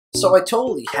So I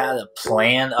totally had a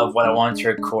plan of what I wanted to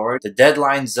record. The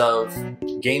deadlines of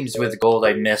games with gold,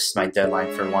 I missed my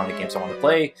deadline for one of the games I want to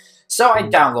play. So I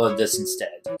downloaded this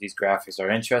instead. These graphics are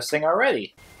interesting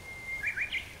already.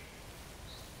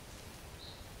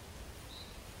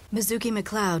 Mizuki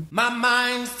McLeod. My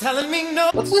mind's telling me no.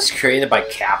 Was this created by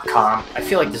Capcom? I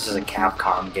feel like this is a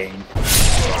Capcom game.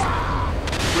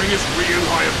 Bring us Ryu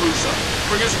Hayabusa!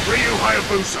 Bring us Ryu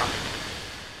Hayabusa!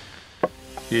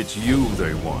 It's you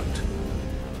they want.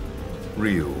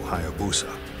 Ryu Hayabusa.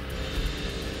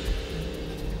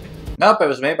 Nope, it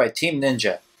was made by Team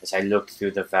Ninja. As I look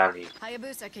through the valley.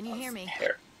 Hayabusa, can you hear me?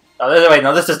 Here. Oh, wait,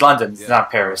 no, this is London. It's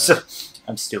not Paris.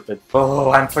 I'm stupid.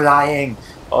 Oh, I'm flying.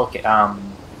 Okay,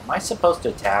 am I supposed to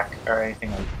attack or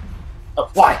anything like... Oh,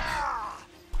 why?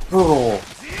 Oh,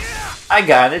 I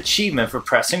got an achievement for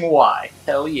pressing Y.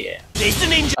 Hell yeah.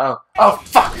 Oh,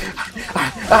 fuck!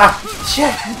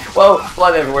 Shit! Whoa,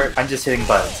 blood everywhere. I'm just hitting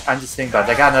buttons. I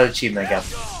got another achievement again.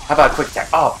 How about a quick attack?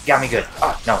 Oh, got me good.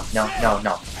 Oh, no.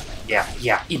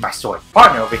 Yeah, eat my sword.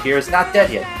 Partner over here is not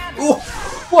dead yet. Ooh!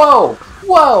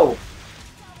 Whoa!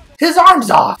 His arm's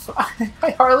off!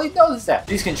 I hardly noticed that.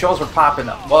 These controls were popping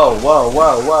up. Whoa.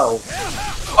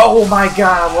 Oh my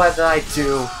god, what did I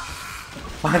do?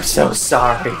 I'm so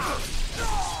sorry.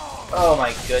 Oh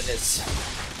my goodness.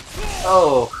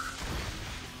 Oh.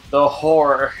 The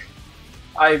horror.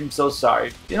 I'm so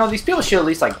sorry. You know, these people should at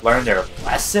least, like, learn their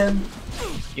lesson.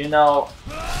 You know?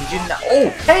 Did you not? Oh,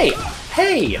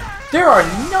 hey! There are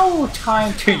no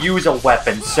time to use a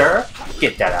weapon, sir.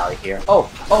 Get that out of here. Oh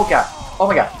god. Oh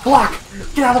my god. Block!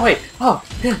 Get out of the way! Oh!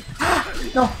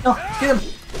 No, get him!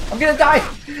 I'm gonna die!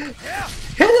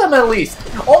 Hit them at least!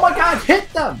 Oh my god, hit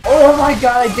them! Oh my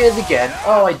god, I did it again.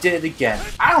 Oh, I did it again.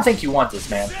 I don't think you want this,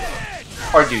 man.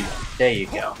 Or do you? There you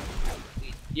go.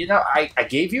 You know, I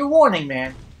gave you a warning,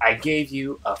 man. I gave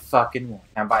you a fucking warning.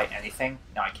 Can I buy anything?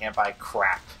 No, I can't buy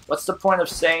crap. What's the point of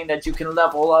saying that you can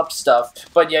level up stuff,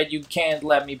 but yet you can't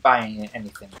let me buy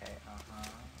anything? Okay,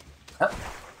 huh?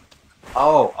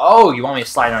 Oh, you want me to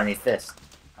slide underneath this?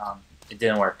 It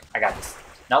didn't work. I got this.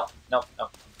 Nope.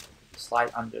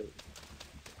 Slide under.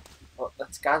 Well,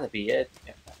 that's gotta be it.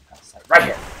 Right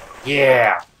here.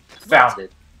 Yeah! Found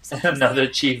it. Another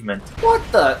achievement. What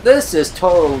the? This is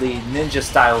totally ninja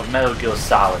style of Metal Gear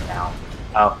Solid now.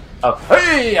 Oh,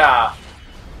 hey! Oh,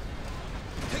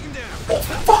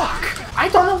 fuck! I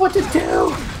don't know what to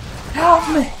do! Help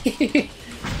me!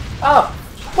 Oh,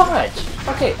 fudge!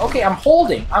 Okay, I'm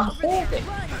holding. I'm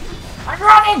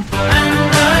running!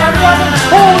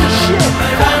 Holy shit!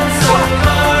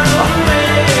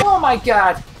 Oh my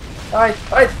god! Alright,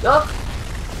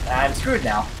 I'm screwed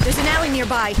now. There's an alley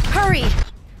nearby. Hurry!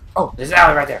 Oh, there's an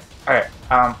alley right there. Alright,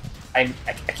 I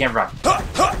can't run.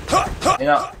 You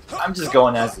know, I'm just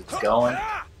going as it's going.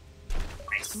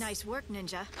 Nice work,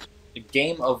 Ninja. A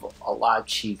game of a lot of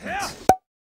achievements.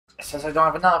 It says I don't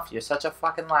have enough. You're such a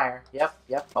fucking liar.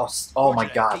 Yep. Oh my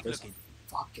god, there's a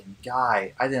fucking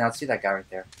guy. I did not see that guy right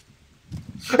there.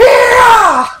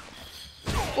 Yeah!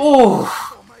 Ooh.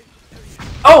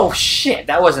 Oh shit,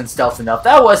 that wasn't stealth enough.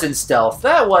 That wasn't stealth.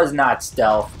 That was not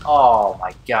stealth. Oh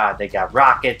my god, they got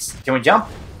rockets. Can we jump?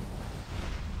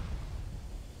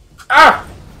 Ah!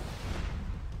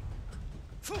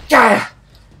 God!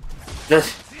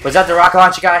 Was that the rocket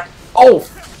launcher guy? Oh!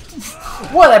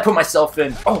 What did I put myself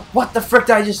in? Oh, what the frick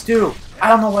did I just do? I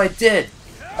don't know what I did.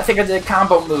 I think I did a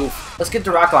combo move. Let's get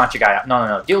the rocket launcher guy out.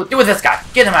 No. Deal with this guy.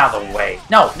 Get him out of the way.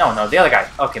 No. The other guy.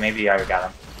 Okay, maybe I got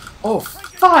him. Oh,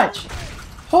 fudge!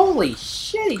 Holy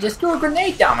shit, he just threw a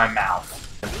grenade down my mouth.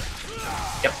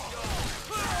 Yep.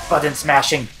 Button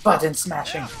smashing.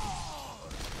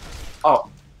 Oh.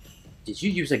 Did you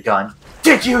use a gun?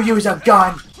 What'd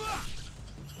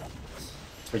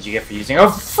you get for using a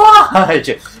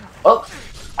fudge? Oh,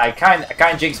 I kind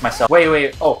of jinxed myself.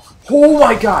 Wait. Oh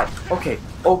my god. Okay.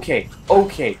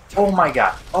 Oh my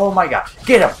god.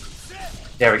 Get him.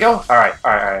 There we go. All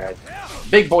right.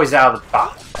 Big boy's out of the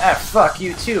box. Ah, fuck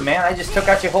you too, man. I just took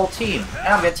out your whole team, and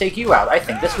I'm gonna take you out. I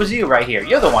think this was you right here.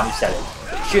 You're the one who said it.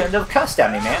 You shouldn't have cussed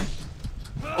at me, man.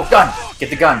 Oh, gun. Get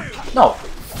the gun. No.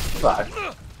 Fuck.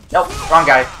 Nope. Wrong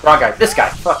guy. This guy.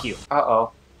 Fuck you.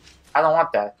 Uh-oh. I don't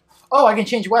want that. Oh, I can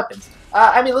change weapons.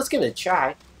 I mean, let's give it a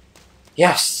try.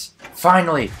 Yes!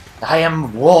 Finally! I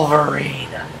am Wolverine!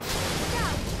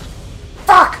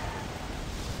 Fuck!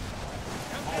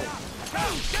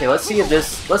 Okay, let's see if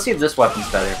this weapon's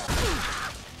better.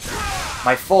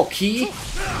 My full key?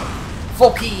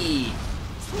 Full key!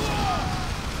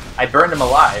 I burned him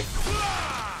alive.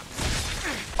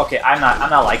 Okay, I'm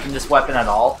not liking this weapon at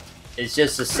all. It's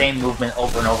just the same movement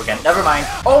over and over again. Never mind.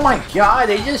 Oh my god,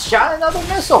 they just shot another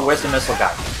missile. Where's the missile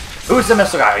guy? Who's the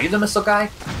missile guy? Are you the missile guy?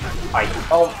 I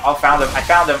found him. I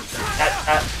found him.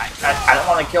 I don't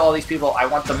want to kill all these people. I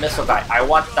want the missile guy. I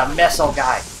want the missile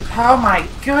guy. Oh my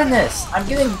goodness. I'm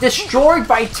getting destroyed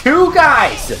by 2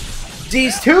 guys.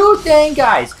 These 2 dang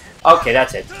guys. Okay,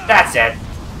 that's it. That's it.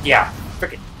 Yeah.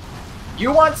 Freaking.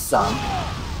 You want some?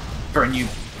 Burn you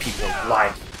people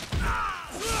alive.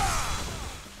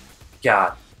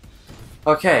 God.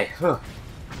 Okay. Whew.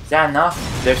 Is that enough?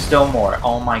 There's still more.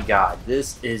 Oh my god.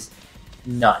 This is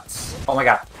nuts. Oh my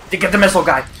god. Get the missile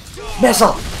guy.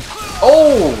 Missile.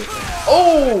 Oh.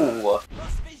 Oh.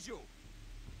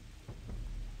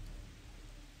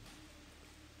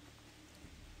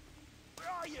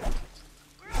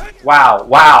 Wow.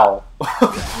 Wow.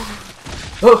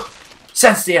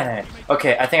 Sense the enemy.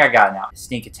 Okay, I think I got it now.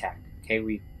 Sneak attack. Okay,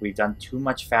 we've done too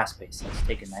much fast pace. Let's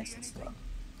take it nice and slow.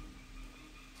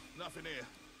 Nothing here.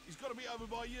 He's got to be over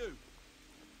by you.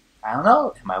 I don't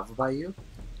know. Am I over by you?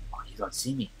 Oh, you don't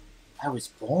see me. I was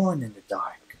born in the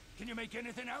dark. Can you make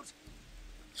anything out?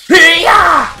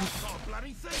 Yeah! Not a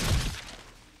bloody thing.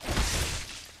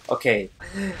 Okay,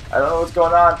 I don't know what's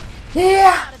going on.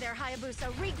 Yeah! Out of there,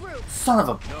 Hayabusa. Regroup. Son of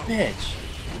a bitch.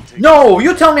 No,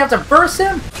 you tell me I have to burst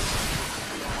him?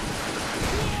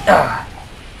 Ugh.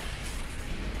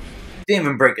 Didn't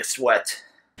even break a sweat.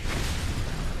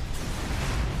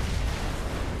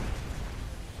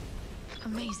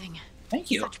 Amazing. Thank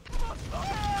you.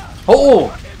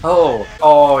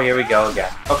 Oh, here we go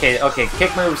again. Okay,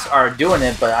 kick moves are doing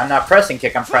it, but I'm not pressing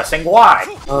kick, I'm pressing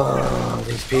Y. Oh,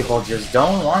 these people just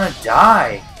don't want to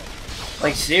die.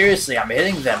 Like, seriously, I'm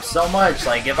hitting them so much.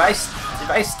 Like, if I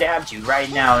stabbed you right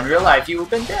now in real life, you would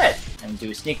have been dead. And do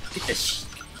a sneak, get this.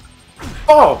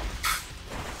 Oh!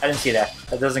 I didn't see that.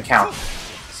 That doesn't count.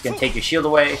 It's gonna take your shield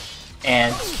away,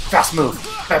 and fast move.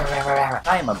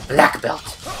 I am a black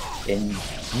belt in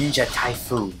Ninja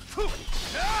Typhoon.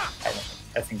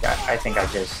 I think I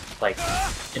just, like,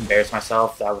 embarrassed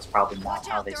myself. That was probably not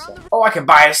how they said. Oh, I can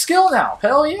buy a skill now!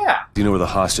 Hell yeah! Do you know where the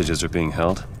hostages are being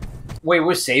held? Wait,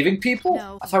 we're saving people?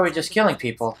 No. I thought we were just killing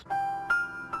people.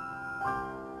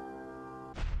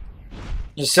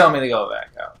 Just tell me to go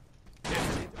back out.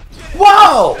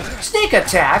 Whoa! Sneak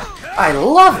attack! I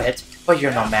love it, but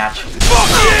you're no match. Fuck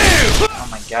you! Oh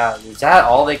my god, is that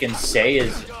all they can say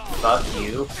is fuck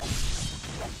you?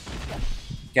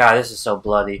 God, this is so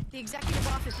bloody. The executive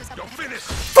office just You're finished.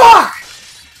 Fuck!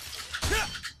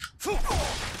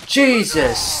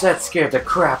 Jesus, that scared the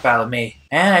crap out of me.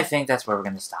 And I think that's where we're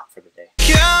gonna stop for today.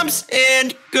 Comes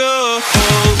and goes.